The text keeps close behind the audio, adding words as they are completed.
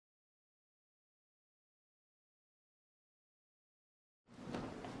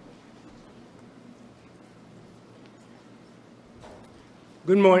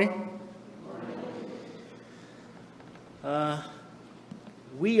Good morning.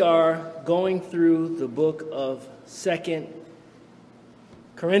 We are going through the book of 2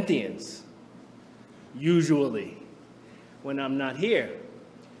 Corinthians, usually, when I'm not here,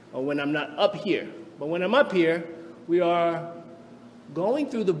 or when I'm not up here. But when I'm up here, we are going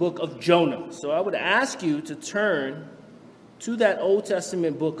through the book of Jonah. So I would ask you to turn to that Old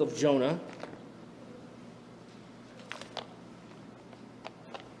Testament book of Jonah.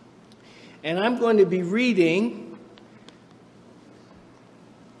 And I'm going to be reading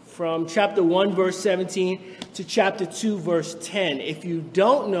from chapter 1, verse 17 to chapter 2, verse 10. If you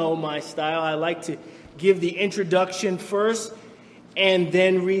don't know my style, I like to give the introduction first and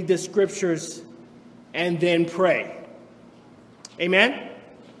then read the scriptures and then pray. Amen?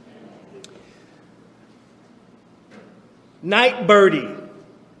 Night birdie.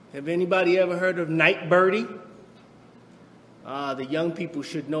 Have anybody ever heard of night birdie? The young people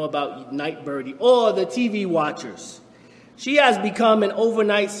should know about night birdie, or the TV watchers. She has become an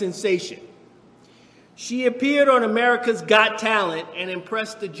overnight sensation. She appeared on America's Got Talent and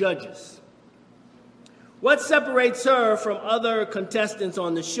impressed the judges. What separates her from other contestants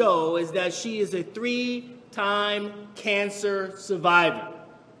on the show is that she is a 3-time cancer survivor.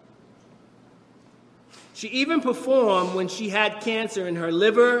 She even performed when she had cancer in her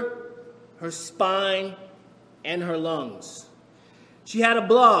liver, her spine, and her lungs. She had a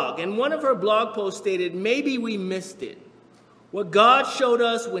blog, and one of her blog posts stated, "Maybe we missed it. What God showed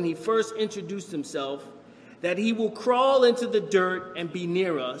us when he first introduced himself, that he will crawl into the dirt and be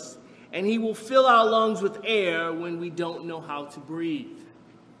near us, and he will fill our lungs with air when we don't know how to breathe."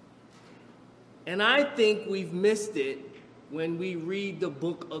 And I think we've missed it when we read the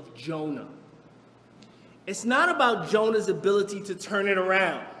book of Jonah. It's not about Jonah's ability to turn it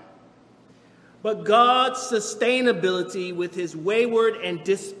around, but God's sustainability with his wayward and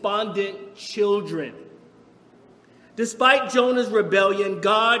despondent children. Despite Jonah's rebellion,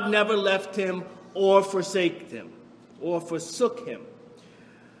 God never left him or forsook him.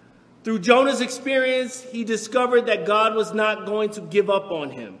 Through Jonah's experience, he discovered that God was not going to give up on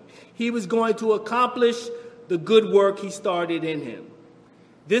him. He was going to accomplish the good work he started in him.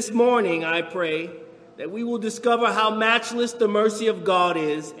 This morning, I pray that we will discover how matchless the mercy of God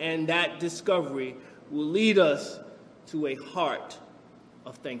is, and that discovery will lead us to a heart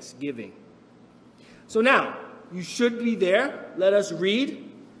of thanksgiving. So now, you should be there. Let us read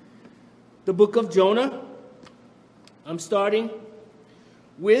the book of Jonah. I'm starting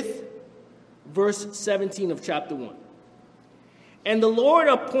with verse 17 of chapter 1. And the Lord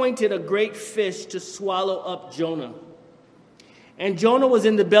appointed a great fish to swallow up Jonah. And Jonah was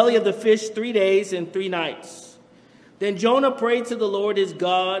in the belly of the fish 3 days and 3 nights. Then Jonah prayed to the Lord his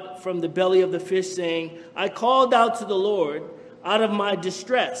God from the belly of the fish, saying, I called out to the Lord out of my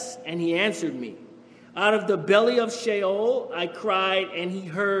distress, and he answered me. Out of the belly of Sheol I cried, and he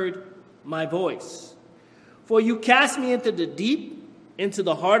heard my voice. For you cast me into the deep, into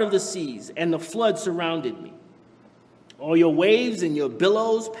the heart of the seas, and the flood surrounded me. All your waves and your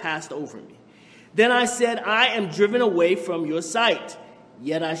billows passed over me. Then I said, I am driven away from your sight,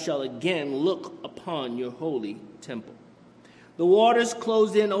 yet I shall again look upon your holy temple. The waters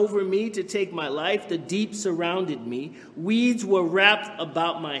closed in over me to take my life. The deep surrounded me. Weeds were wrapped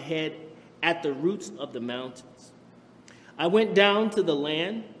about my head at the roots of the mountains. I went down to the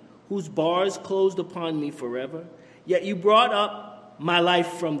land, whose bars closed upon me forever. Yet you brought up my life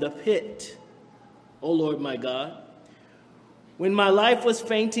from the pit, O Lord my God. When my life was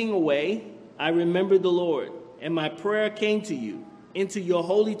fainting away, I remembered the Lord, and my prayer came to you, into your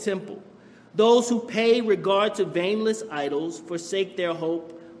holy temple. Those who pay regard to vainless idols forsake their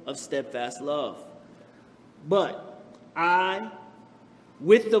hope of steadfast love. But I,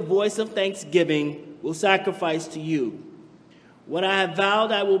 with the voice of thanksgiving, will sacrifice to you. What I have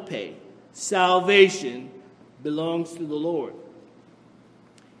vowed I will pay. Salvation belongs to the Lord.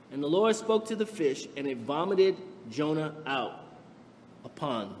 And the Lord spoke to the fish, and it vomited Jonah out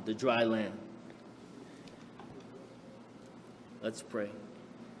upon the dry land. Let's pray.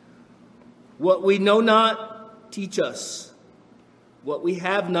 What we know not, teach us. What we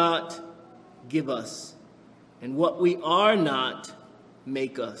have not, give us. And what we are not,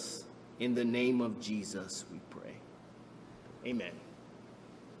 make us. In the name of Jesus, we pray. Amen.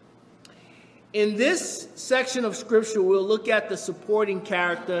 In this section of Scripture, we'll look at the supporting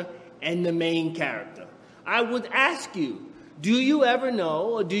character and the main character. I would ask you, do you ever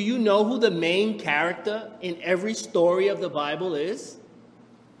know, or do you know who the main character in every story of the Bible is?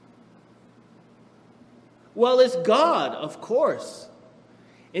 Well, it's God, of course.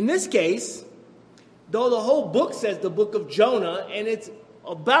 In this case, though the whole book says the book of Jonah, and it's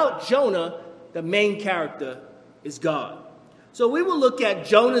about Jonah, the main character is God. So we will look at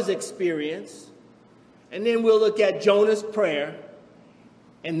Jonah's experience, and then we'll look at Jonah's prayer,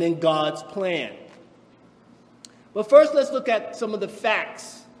 and then God's plan. But first, let's look at some of the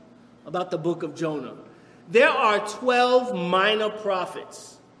facts about the book of Jonah. There are 12 minor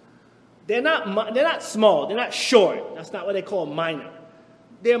prophets. They're not small. They're not short. That's not what they call minor.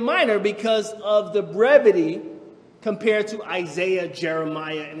 They're minor because of the brevity compared to Isaiah,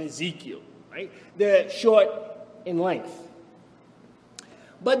 Jeremiah, and Ezekiel. Right? They're short in length.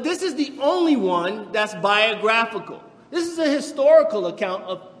 But this is the only one that's biographical. This is a historical account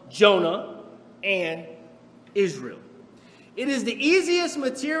of Jonah and Israel. It is the easiest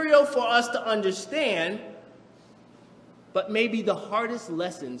material for us to understand, but maybe the hardest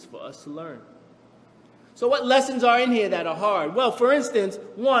lessons for us to learn. So what lessons are in here that are hard? Well, for instance,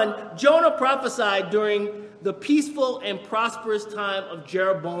 one, Jonah prophesied during the peaceful and prosperous time of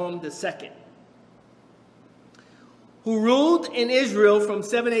Jeroboam II, who ruled in Israel from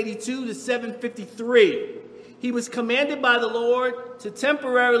 782 to 753. He was commanded by the Lord to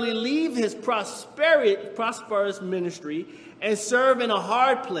temporarily leave his prosperous ministry and serve in a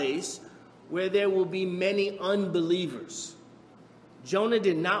hard place where there will be many unbelievers. Jonah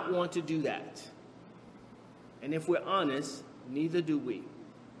did not want to do that. And if we're honest, neither do we.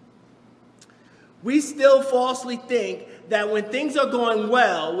 We still falsely think that when things are going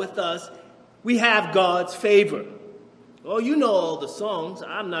well with us, we have God's favor. Oh, you know all the songs.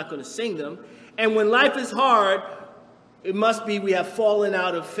 I'm not going to sing them. And when life is hard, it must be we have fallen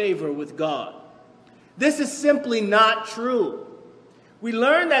out of favor with God. This is simply not true. We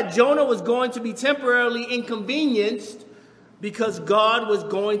learned that Jonah was going to be temporarily inconvenienced because God was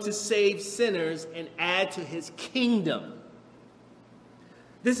going to save sinners and add to his kingdom.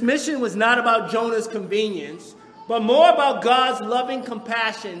 This mission was not about Jonah's convenience, but more about God's loving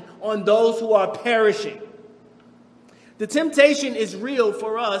compassion on those who are perishing. The temptation is real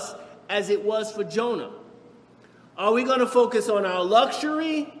for us as it was for Jonah. Are we going to focus on our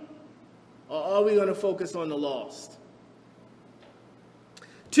luxury, or are we going to focus on the lost?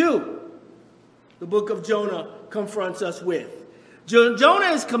 2, the book of Jonah confronts us with. Jonah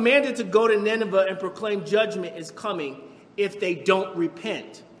is commanded to go to Nineveh and proclaim judgment is coming if they don't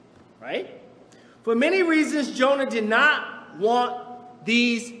repent. Right? For many reasons, Jonah did not want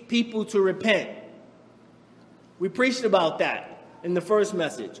these people to repent. We preached about that in the first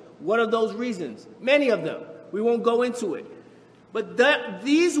message. What are those reasons? Many of them. We won't go into it. But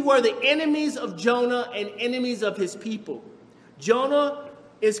these were the enemies of Jonah and enemies of his people. Jonah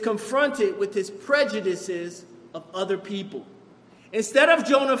is confronted with his prejudices of other people. Instead of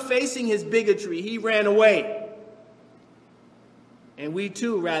Jonah facing his bigotry, he ran away. And we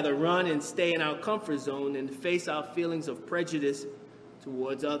too rather run and stay in our comfort zone than face our feelings of prejudice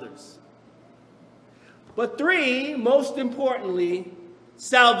towards others. But 3, most importantly,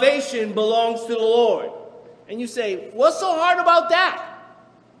 salvation belongs to the Lord. And you say, what's so hard about that?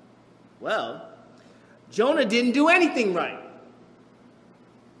 Well, Jonah didn't do anything right.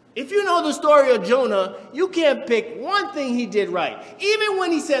 If you know the story of Jonah, you can't pick one thing he did right. Even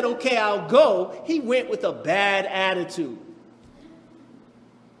when he said, okay, I'll go, he went with a bad attitude.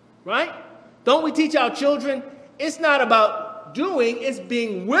 Right? Don't we teach our children? It's not about doing, it's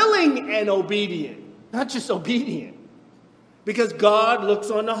being willing and obedient. Not just obedient. Because God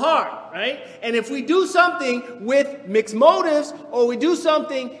looks on the heart, right? And if we do something with mixed motives or we do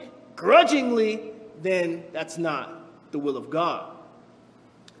something grudgingly, then that's not the will of God.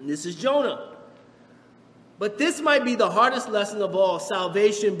 And this is Jonah. But this might be the hardest lesson of all.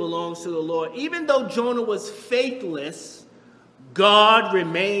 Salvation belongs to the Lord. Even though Jonah was faithless, God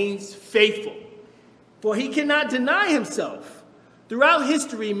remains faithful. For he cannot deny himself. Throughout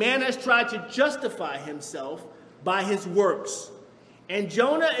history, man has tried to justify himself by his works. And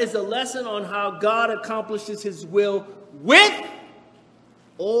Jonah is a lesson on how God accomplishes his will with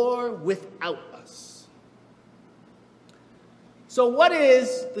or without us. So what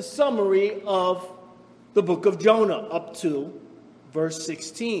is the summary of the book of Jonah up to verse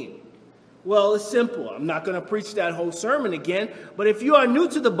 16? Well, it's simple. I'm not going to preach that whole sermon again. But if you are new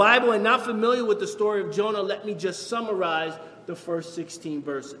to the Bible and not familiar with the story of Jonah, let me just summarize the first 16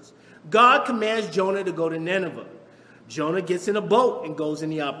 verses. God commands Jonah to go to Nineveh. Jonah gets in a boat and goes in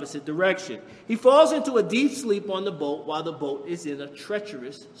the opposite direction. He falls into a deep sleep on the boat while the boat is in a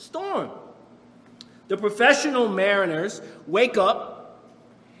treacherous storm. The professional mariners wake up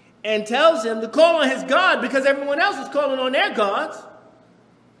and tells him to call on his God because everyone else is calling on their gods.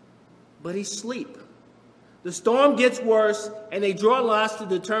 But he's asleep. The storm gets worse and they draw lots to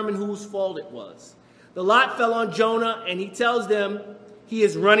determine whose fault it was. The lot fell on Jonah and he tells them he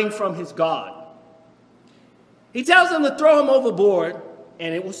is running from his God. He tells them to throw him overboard,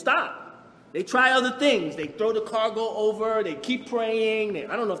 and it will stop. They try other things. They throw the cargo over. They keep praying.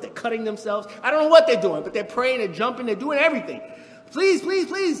 I don't know if they're cutting themselves. I don't know what they're doing, but they're praying, they're jumping, they're doing everything. Please, please,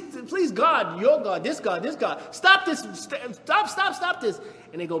 please, please, God, your God, this God, this God. Stop this. Stop this.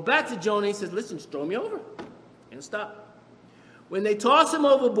 And they go back to Jonah. He says, listen, just throw me over. And stop. When they toss him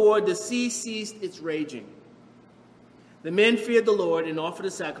overboard, the sea ceased its raging. The men feared the Lord and offered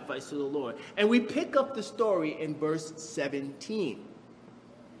a sacrifice to the Lord. And we pick up the story in verse 17.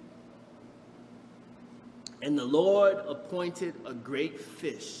 And the Lord appointed a great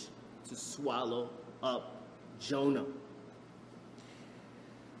fish to swallow up Jonah.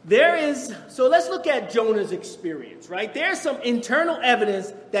 So let's look at Jonah's experience, right? There's some internal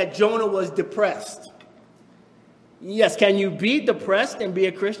evidence that Jonah was depressed. Yes, can you be depressed and be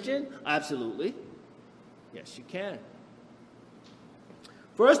a Christian? Absolutely. Yes, you can.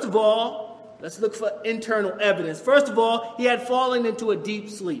 First of all, let's look for internal evidence. First of all, he had fallen into a deep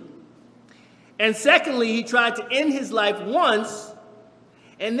sleep. And secondly, he tried to end his life once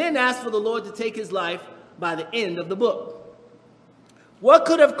and then asked for the Lord to take his life by the end of the book. What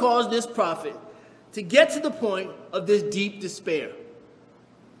could have caused this prophet to get to the point of this deep despair?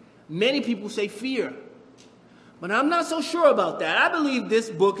 Many people say fear, but I'm not so sure about that. I believe this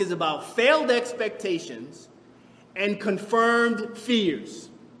book is about failed expectations and confirmed fears.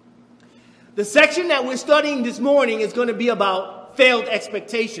 The section that we're studying this morning is going to be about failed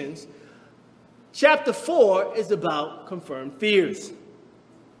expectations. Chapter 4 is about confirmed fears.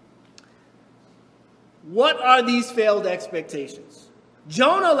 What are these failed expectations?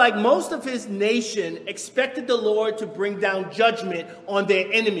 Jonah, like most of his nation, expected the Lord to bring down judgment on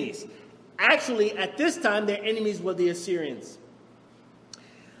their enemies. Actually, at this time, their enemies were the Assyrians.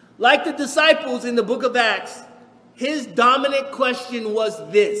 Like the disciples in the book of Acts, his dominant question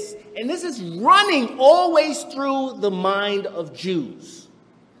was this, and this is running always through the mind of Jews.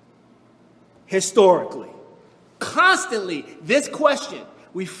 Historically, constantly, this question,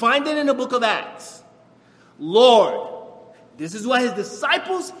 we find it in the book of Acts. Lord, this is what his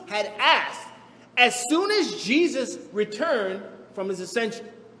disciples had asked as soon as Jesus returned from his ascension.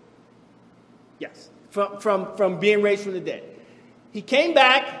 Yes, from being raised from the dead. He came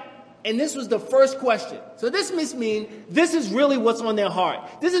back, and this was the first question. So this must mean this is really what's on their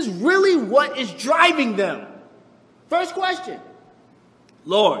heart. This is really what is driving them. First question.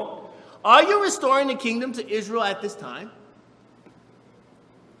 Lord, are you restoring the kingdom to Israel at this time?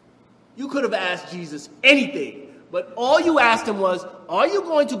 You could have asked Jesus anything. But all you asked him was, are you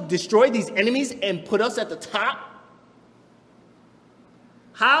going to destroy these enemies and put us at the top?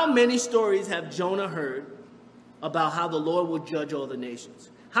 How many stories have Jonah heard about how the Lord will judge all the nations?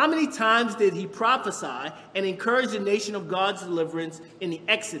 How many times did he prophesy and encourage the nation of God's deliverance in the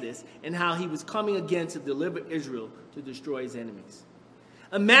Exodus and how he was coming again to deliver Israel to destroy his enemies?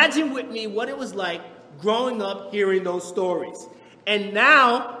 Imagine with me what it was like growing up hearing those stories. And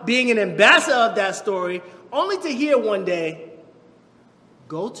now being an ambassador of that story, only to hear one day,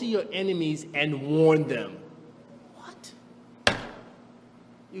 go to your enemies and warn them. What?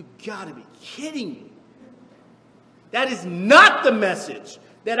 You gotta be kidding me. That is not the message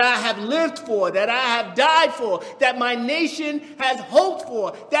that I have lived for, that I have died for, that my nation has hoped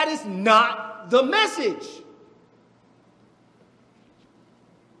for. That is not the message.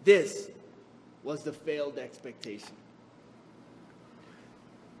 This was the failed expectation.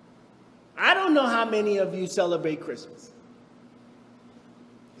 I don't know how many of you celebrate Christmas.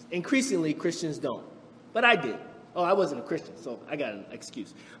 Increasingly, Christians don't. But I did. Oh, I wasn't a Christian, so I got an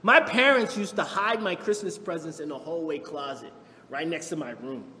excuse. My parents used to hide my Christmas presents in the hallway closet right next to my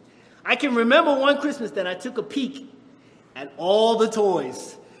room. I can remember one Christmas that I took a peek at all the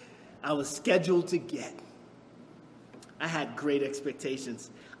toys I was scheduled to get. I had great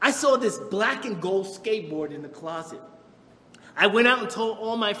expectations. I saw this black and gold skateboard in the closet. I went out and told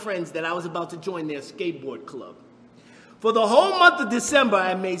all my friends that I was about to join their skateboard club. For the whole month of December,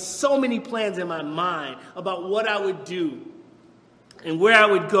 I made so many plans in my mind about what I would do and where I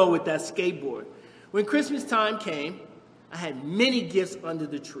would go with that skateboard. When Christmas time came, I had many gifts under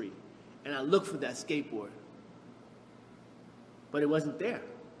the tree, and I looked for that skateboard. But it wasn't there.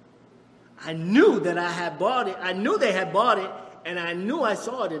 I knew that I had bought it. I knew they had bought it, and I knew I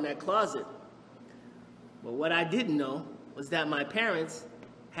saw it in that closet. But what I didn't know was that my parents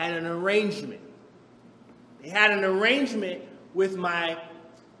had an arrangement. They had an arrangement with my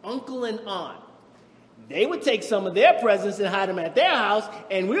uncle and aunt. They would take some of their presents and hide them at their house,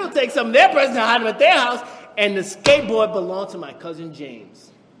 and we would take some of their presents and hide them at their house, and the skateboard belonged to my cousin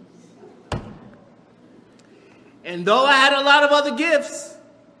James. And though I had a lot of other gifts,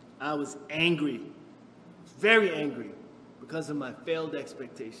 I was angry, very angry, because of my failed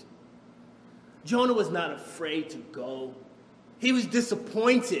expectation. Jonah was not afraid to go. He was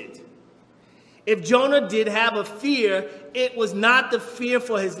disappointed. If Jonah did have a fear, it was not the fear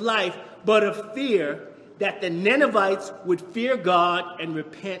for his life, but a fear that the Ninevites would fear God and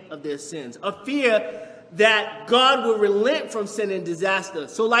repent of their sins. A fear that God would relent from sin and disaster.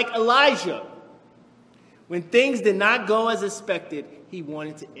 So like Elijah, when things did not go as expected, he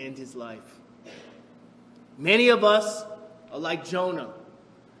wanted to end his life. Many of us are like Jonah.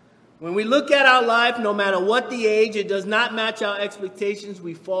 When we look at our life, no matter what the age, it does not match our expectations,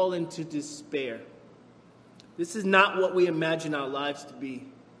 we fall into despair. This is not what we imagine our lives to be.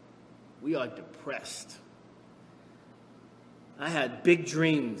 We are depressed. I had big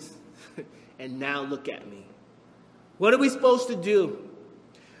dreams, and now look at me. What are we supposed to do?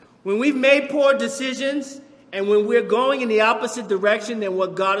 When we've made poor decisions, and when we're going in the opposite direction than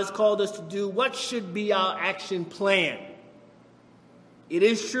what God has called us to do, what should be our action plan? It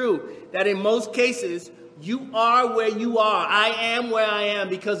is true that in most cases, you are where you are. I am where I am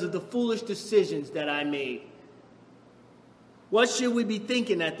because of the foolish decisions that I made. What should we be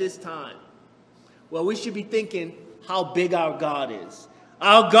thinking at this time? Well, we should be thinking how big our God is.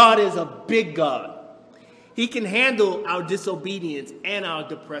 Our God is a big God. He can handle our disobedience and our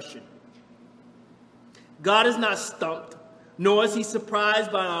depression. God is not stumped, nor is he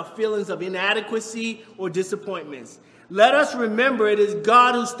surprised by our feelings of inadequacy or disappointments. Let us remember it is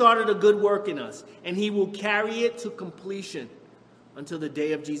God who started a good work in us, and he will carry it to completion until the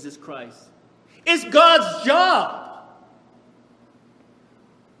day of Jesus Christ. It's God's job.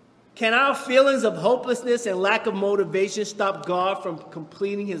 Can our feelings of hopelessness and lack of motivation stop God from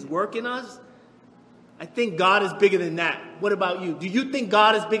completing his work in us? I think God is bigger than that. What about you? Do you think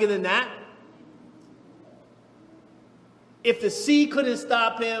God is bigger than that? If the sea couldn't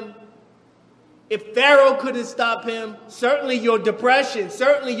stop him, if Pharaoh couldn't stop him, certainly your depression,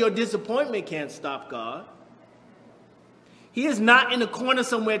 certainly your disappointment can't stop God. He is not in a corner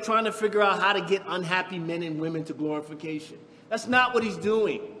somewhere trying to figure out how to get unhappy men and women to glorification. That's not what he's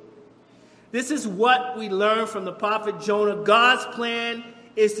doing. This is what we learn from the prophet Jonah. God's plan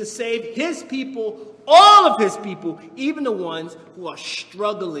is to save his people, all of his people, even the ones who are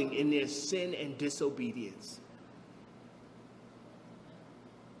struggling in their sin and disobedience.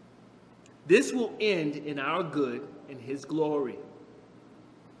 This will end in our good and his glory.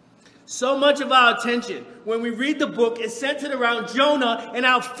 So much of our attention when we read the book is centered around Jonah and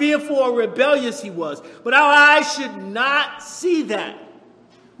how fearful or rebellious he was. But our eyes should not see that.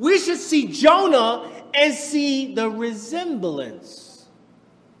 We should see Jonah and see the resemblance.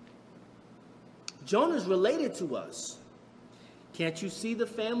 Jonah's related to us. Can't you see the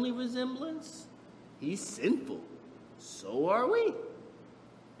family resemblance? He's sinful. So are we.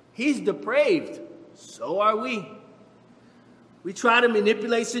 He's depraved. So are we. We try to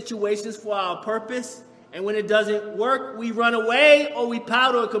manipulate situations for our purpose, and when it doesn't work, we run away or we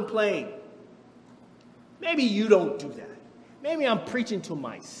pout or complain. Maybe you don't do that. Maybe I'm preaching to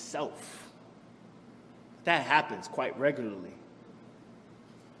myself. That happens quite regularly.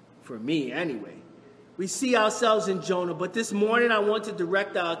 For me, anyway. We see ourselves in Jonah, but this morning I want to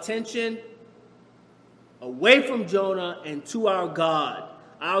direct our attention away from Jonah and to our God.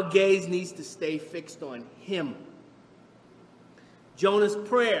 Our gaze needs to stay fixed on him. Jonah's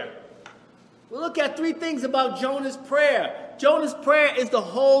prayer. We'll look at 3 things about Jonah's prayer. Jonah's prayer is the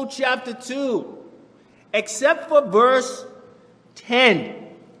whole chapter 2, except for verse 10.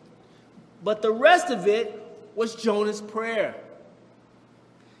 But the rest of it was Jonah's prayer.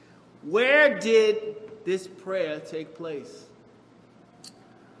 Where did this prayer take place?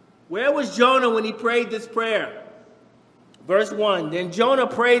 Where was Jonah when he prayed this prayer? Verse 1, then Jonah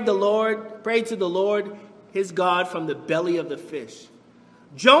prayed to the Lord his God from the belly of the fish.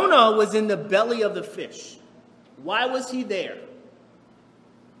 Jonah was in the belly of the fish. Why was he there?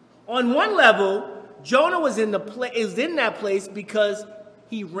 On one level, Jonah was in that place because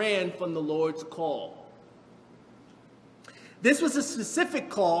he ran from the Lord's call. This was a specific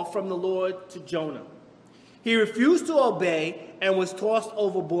call from the Lord to Jonah. He refused to obey and was tossed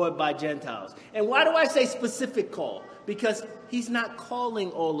overboard by Gentiles. And why do I say specific call? Because he's not calling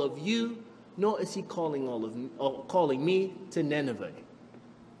all of you, nor is he calling me to Nineveh.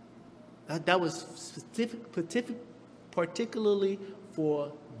 That was particularly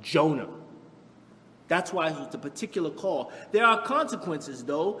for Jonah. That's why it was a particular call. There are consequences,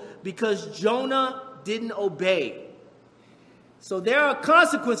 though, because Jonah didn't obey. So there are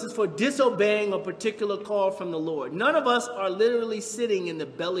consequences for disobeying a particular call from the Lord. None of us are literally sitting in the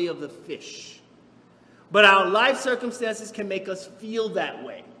belly of the fish. But our life circumstances can make us feel that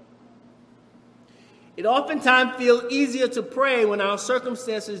way. It oftentimes feels easier to pray when our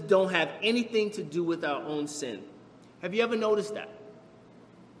circumstances don't have anything to do with our own sin. Have you ever noticed that?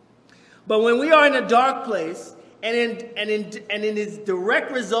 But when we are in a dark place, and in this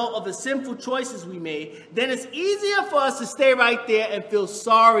direct result of the sinful choices we made, then it's easier for us to stay right there and feel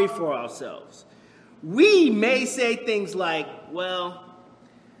sorry for ourselves. We may say things like, well,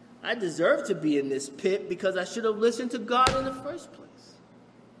 I deserve to be in this pit because I should have listened to God in the first place.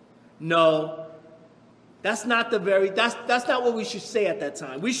 No, that's not that's not what we should say at that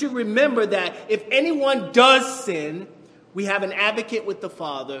time. We should remember that if anyone does sin, we have an advocate with the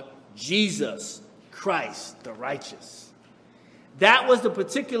Father, Jesus Christ, the righteous. That was the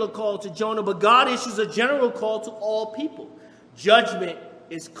particular call to Jonah, but God issues a general call to all people. Judgment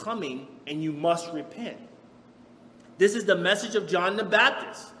is coming, and you must repent. This is the message of John the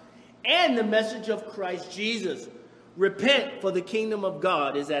Baptist and the message of Christ Jesus. Repent, for the kingdom of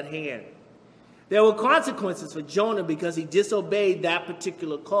God is at hand. There were consequences for Jonah because he disobeyed that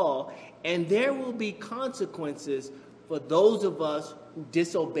particular call, and there will be consequences for those of us who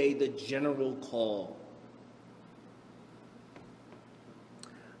disobey the general call.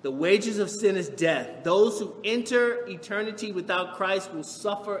 The wages of sin is death. Those who enter eternity without Christ will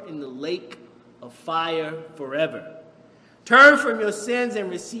suffer in the lake of fire forever. Turn from your sins and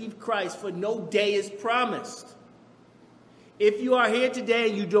receive Christ, for no day is promised. If you are here today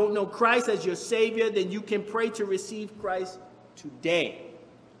and you don't know Christ as your Savior, then you can pray to receive Christ today.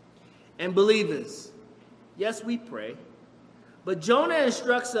 And believers, yes, we pray. But Jonah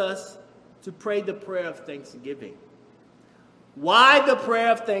instructs us to pray the prayer of thanksgiving. Why the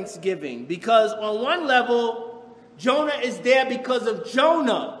prayer of thanksgiving? Because on one level, Jonah is there because of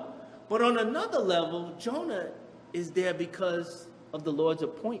Jonah. But on another level, Jonah is there because of the Lord's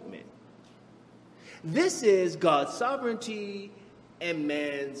appointment. This is God's sovereignty and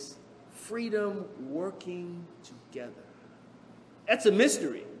man's freedom working together. That's a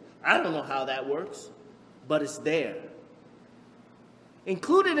mystery. I don't know how that works, but it's there.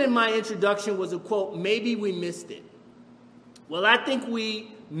 Included in my introduction was a quote, "Maybe we missed it." Well, I think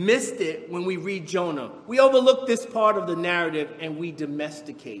we missed it when we read Jonah. We overlook this part of the narrative and we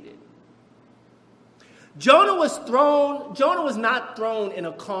domesticate it. Jonah was not thrown in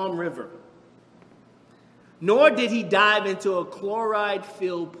a calm river, nor did he dive into a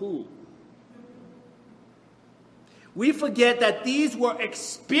chloride-filled pool. We forget that these were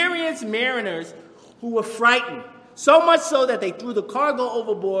experienced mariners who were frightened, so much so that they threw the cargo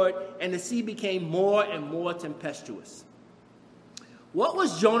overboard and the sea became more and more tempestuous. What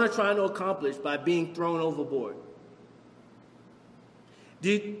was Jonah trying to accomplish by being thrown overboard?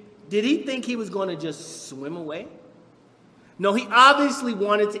 Did he think he was going to just swim away? No, he obviously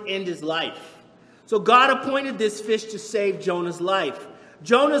wanted to end his life. So God appointed this fish to save Jonah's life.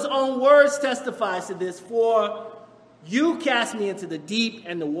 Jonah's own words testifies to this, "For you cast me into the deep,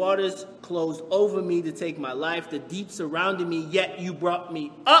 and the waters closed over me to take my life. The deep surrounded me, yet you brought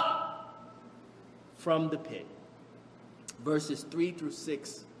me up from the pit." Verses 3 through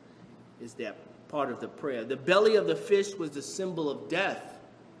 6 is that part of the prayer. The belly of the fish was the symbol of death.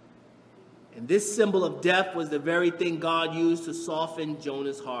 And this symbol of death was the very thing God used to soften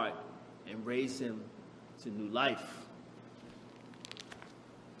Jonah's heart and raise him to new life.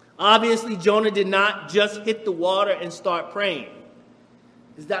 Obviously, Jonah did not just hit the water and start praying.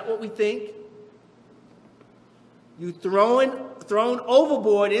 Is that what we think? You thrown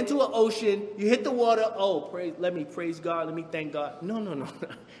overboard into an ocean, you hit the water, let me praise God, let me thank God. No.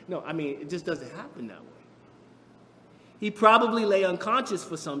 No, I mean, it just doesn't happen that way. He probably lay unconscious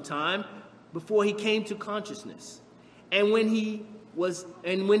for some time before he came to consciousness. And when he was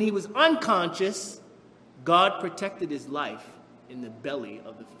unconscious, God protected his life in the belly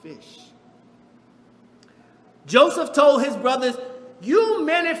of the fish. Joseph told his brothers, "You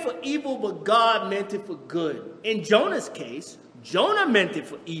meant it for evil, but God meant it for good." In Jonah's case, Jonah meant it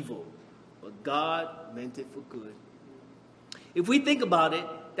for evil, but God meant it for good. If we think about it,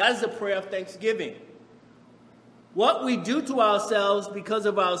 that is a prayer of thanksgiving. What we do to ourselves because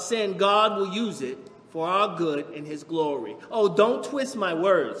of our sin, God will use it for our good and his glory. Oh, don't twist my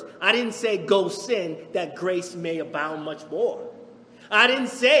words. I didn't say go sin that grace may abound much more. I didn't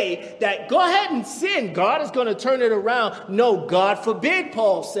say that go ahead and sin. God is going to turn it around. No, God forbid,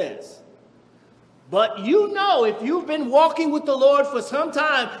 Paul says. But you know, if you've been walking with the Lord for some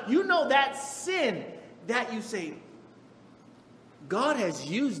time, you know that sin that you say, God has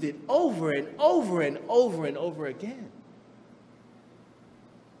used it over and over and over and over again.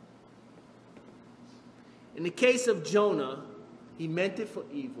 In the case of Jonah, he meant it for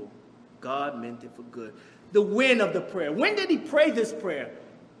evil, God meant it for good. The when of the prayer. When did he pray this prayer?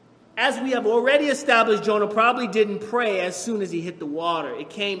 As we have already established, Jonah probably didn't pray as soon as he hit the water. It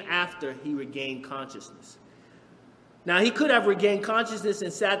came after he regained consciousness. Now, he could have regained consciousness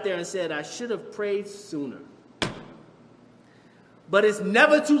and sat there and said, I should have prayed sooner. But it's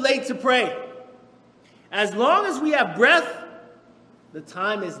never too late to pray. As long as we have breath, the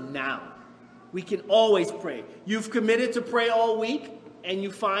time is now. We can always pray. You've committed to pray all week, and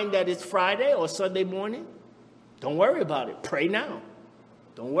you find that it's Friday or Sunday morning. Don't worry about it. Pray now.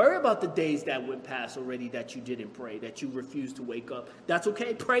 Don't worry about the days that went past already that you didn't pray, that you refused to wake up. That's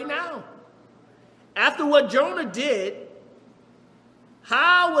okay. Pray now. After what Jonah did,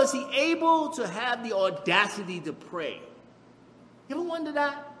 how was he able to have the audacity to pray? You ever wonder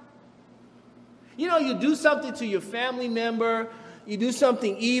that? You know, you do something to your family member, you do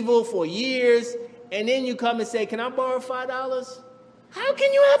something evil for years, and then you come and say, can I borrow $5? How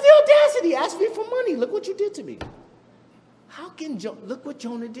can you have the audacity? Ask me for money. Look what you did to me. Look what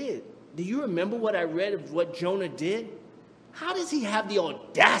Jonah did. Do you remember what I read of what Jonah did? How does he have the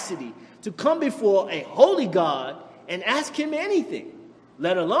audacity to come before a holy God and ask him anything,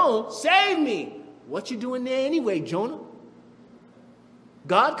 let alone save me? What you doing there anyway, Jonah?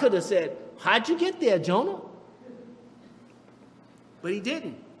 God could have said, how'd you get there, Jonah? But he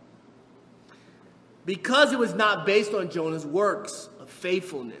didn't. Because it was not based on Jonah's works of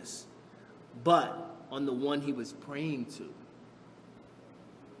faithfulness, but on the one he was praying to.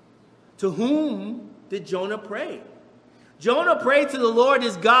 To whom did Jonah pray? Jonah prayed to the Lord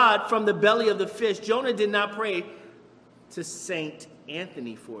his God from the belly of the fish. Jonah did not pray to Saint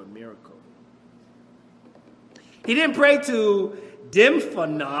Anthony for a miracle. He didn't pray to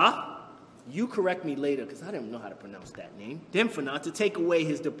Dimphana. You correct me later because I didn't know how to pronounce that name. Dimphana, to take away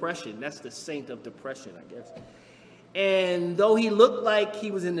his depression. That's the saint of depression, I guess. And though he looked like he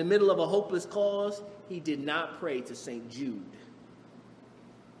was in the middle of a hopeless cause, he did not pray to St. Jude.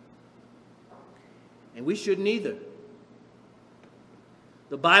 And we shouldn't either.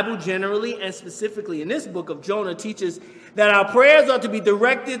 The Bible generally, and specifically in this book of Jonah, teaches that our prayers are to be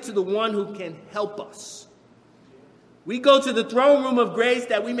directed to the one who can help us. We go to the throne room of grace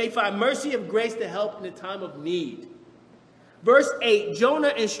that we may find mercy of grace to help in the time of need. Verse 8,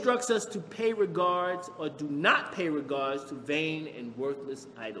 Jonah instructs us to pay regards or do not pay regards to vain and worthless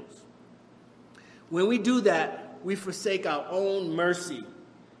idols. When we do that, we forsake our own mercy.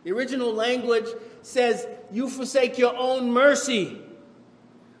 The original language says, you forsake your own mercy.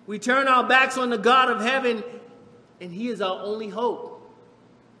 We turn our backs on the God of heaven, and he is our only hope.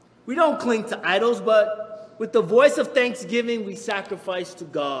 We don't cling to idols, but with the voice of thanksgiving, we sacrifice to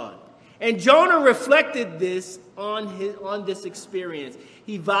God. And Jonah reflected this on this experience.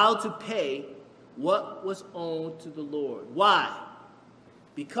 He vowed to pay what was owed to the Lord. Why?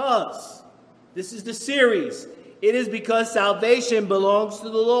 Because this is the series. It is because salvation belongs to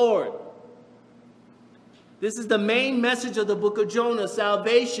the Lord. This is the main message of the book of Jonah.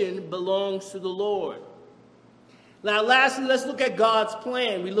 Salvation belongs to the Lord. Now, lastly, let's look at God's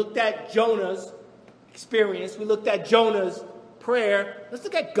plan. We looked at Jonah's experience. We looked at Jonah's prayer. Let's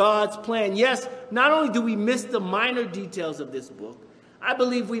look at God's plan. Yes, not only do we miss the minor details of this book, I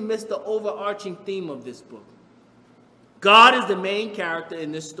believe we miss the overarching theme of this book. God is the main character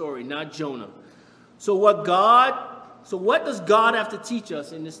in this story, not Jonah. So what does God have to teach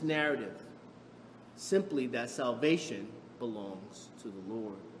us in this narrative? Simply that salvation belongs to the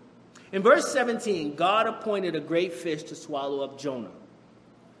Lord. In verse 17, God appointed a great fish to swallow up Jonah.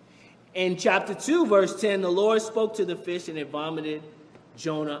 In chapter 2, verse 10, the Lord spoke to the fish and it vomited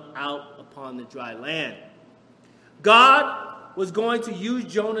Jonah out upon the dry land. God was going to use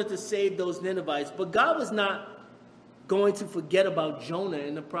Jonah to save those Ninevites, but God was not going to forget about Jonah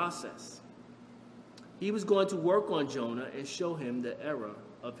in the process. He was going to work on Jonah and show him the error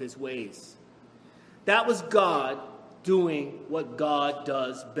of his ways. That was God doing what God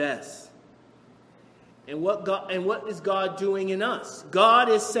does best. And what is God doing in us? God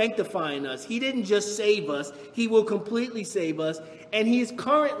is sanctifying us. He didn't just save us. He will completely save us. And he is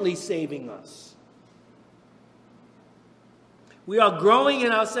currently saving us. We are growing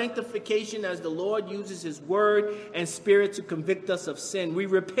in our sanctification as the Lord uses his word and spirit to convict us of sin. We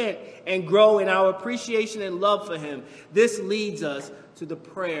repent and grow in our appreciation and love for him. This leads us to the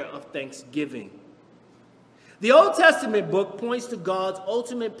prayer of thanksgiving. The Old Testament book points to God's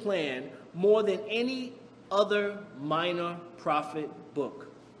ultimate plan more than any other minor prophet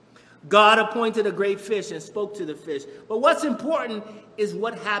book. God appointed a great fish and spoke to the fish. But what's important is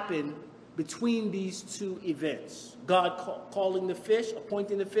what happened between these two events. God calling the fish,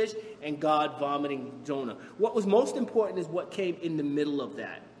 appointing the fish, and God vomiting Jonah. What was most important is what came in the middle of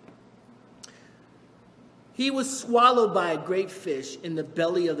that. He was swallowed by a great fish in the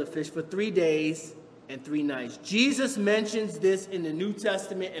belly of the fish for 3 days and 3 nights. Jesus mentions this in the New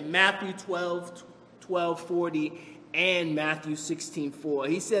Testament in Matthew 12:40 and Matthew 16:4.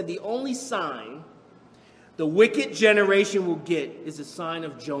 He said the only sign the wicked generation will get is a sign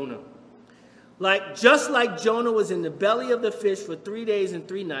of Jonah. Just like Jonah was in the belly of the fish for 3 days and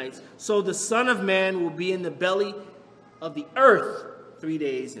 3 nights, so the Son of Man will be in the belly of the earth 3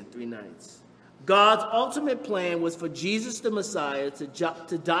 days and 3 nights. God's ultimate plan was for Jesus the Messiah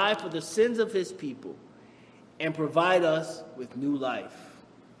to die for the sins of his people and provide us with new life.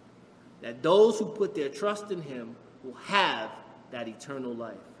 That those who put their trust in him will have that eternal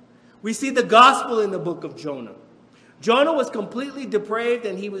life. We see the gospel in the book of Jonah. Jonah was completely depraved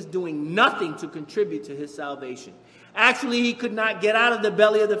and he was doing nothing to contribute to his salvation. Actually, he could not get out of the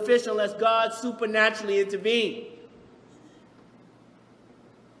belly of the fish unless God supernaturally intervened.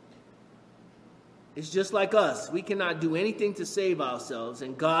 It's just like us. We cannot do anything to save ourselves,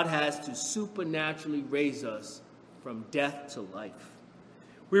 and God has to supernaturally raise us from death to life.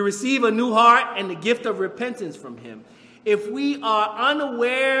 We receive a new heart and the gift of repentance from him. If we are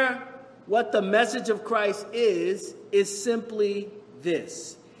unaware what the message of Christ is simply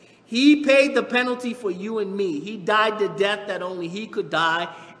this. He paid the penalty for you and me. He died the death that only he could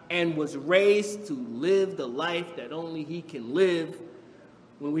die and was raised to live the life that only he can live.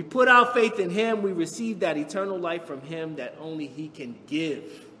 When we put our faith in him, we receive that eternal life from him that only he can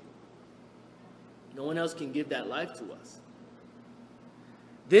give. No one else can give that life to us.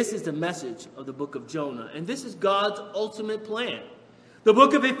 This is the message of the book of Jonah, and this is God's ultimate plan. The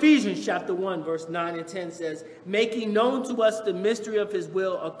book of Ephesians, chapter 1, verse 9 and 10 says, making known to us the mystery of his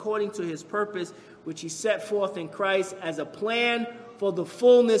will according to his purpose, which he set forth in Christ as a plan for the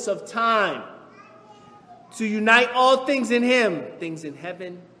fullness of time, to unite all things in him, things in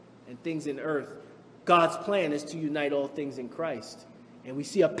heaven and things in earth. God's plan is to unite all things in Christ. And we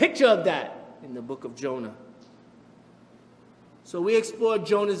see a picture of that in the book of Jonah. So we explored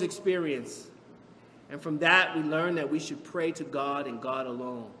Jonah's experience. And from that, we learned that we should pray to God and God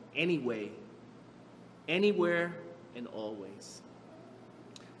alone, anyway, anywhere, and always.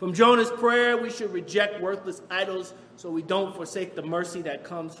 From Jonah's prayer, we should reject worthless idols so we don't forsake the mercy that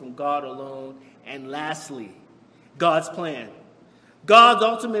comes from God alone. And lastly, God's plan. God's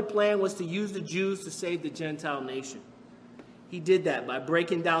ultimate plan was to use the Jews to save the Gentile nation. He did that by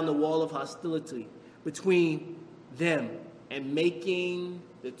breaking down the wall of hostility between them and making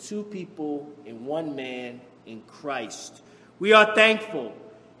the two people in one man in Christ. We are thankful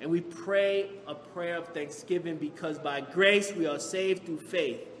and we pray a prayer of thanksgiving because by grace we are saved through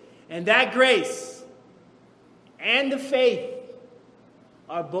faith. And that grace and the faith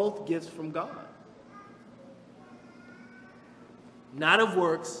are both gifts from God. Not of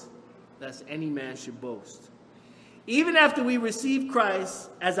works, lest any man should boast. Even after we receive Christ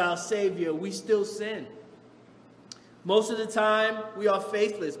as our Savior, we still sin. Most of the time, we are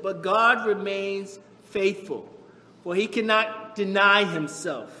faithless, but God remains faithful, for he cannot deny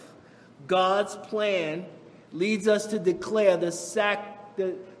himself. God's plan leads us to declare the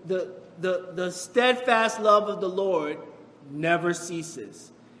steadfast love of the Lord never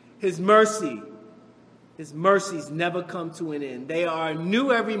ceases. His mercies never come to an end. They are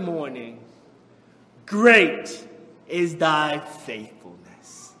new every morning. Great is thy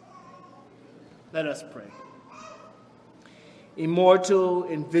faithfulness. Let us pray. Immortal,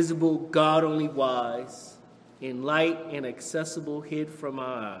 invisible, God only wise, in light inaccessible, hid from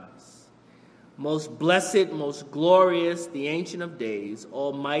our eyes. Most blessed, most glorious, the Ancient of Days,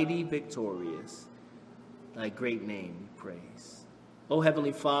 almighty, victorious, thy great name we praise. O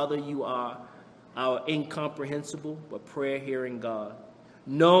Heavenly Father, you are our incomprehensible but prayer-hearing God,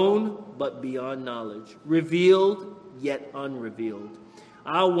 known but beyond knowledge, revealed yet unrevealed.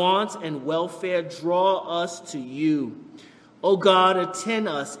 Our wants and welfare draw us to you. O God, attend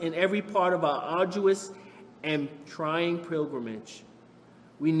us in every part of our arduous and trying pilgrimage.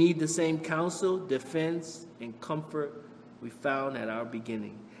 We need the same counsel, defense, and comfort we found at our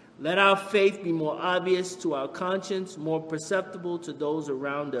beginning. Let our faith be more obvious to our conscience, more perceptible to those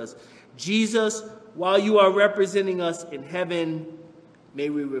around us. Jesus, while you are representing us in heaven,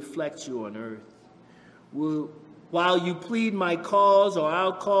 may we reflect you on earth. While you plead my cause or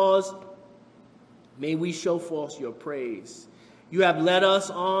our cause, may we show forth your praise. You have led us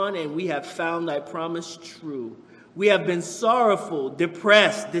on, and we have found thy promise true. We have been sorrowful,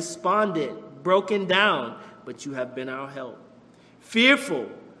 depressed, despondent, broken down, but you have been our help. Fearful,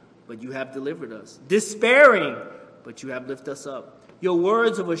 but you have delivered us. Despairing, but you have lifted us up. Your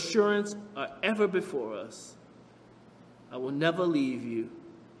words of assurance are ever before us. I will never leave you,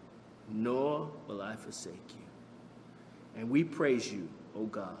 nor will I forsake you. And we praise you, O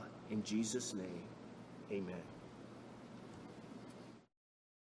God, in Jesus' name. Amen.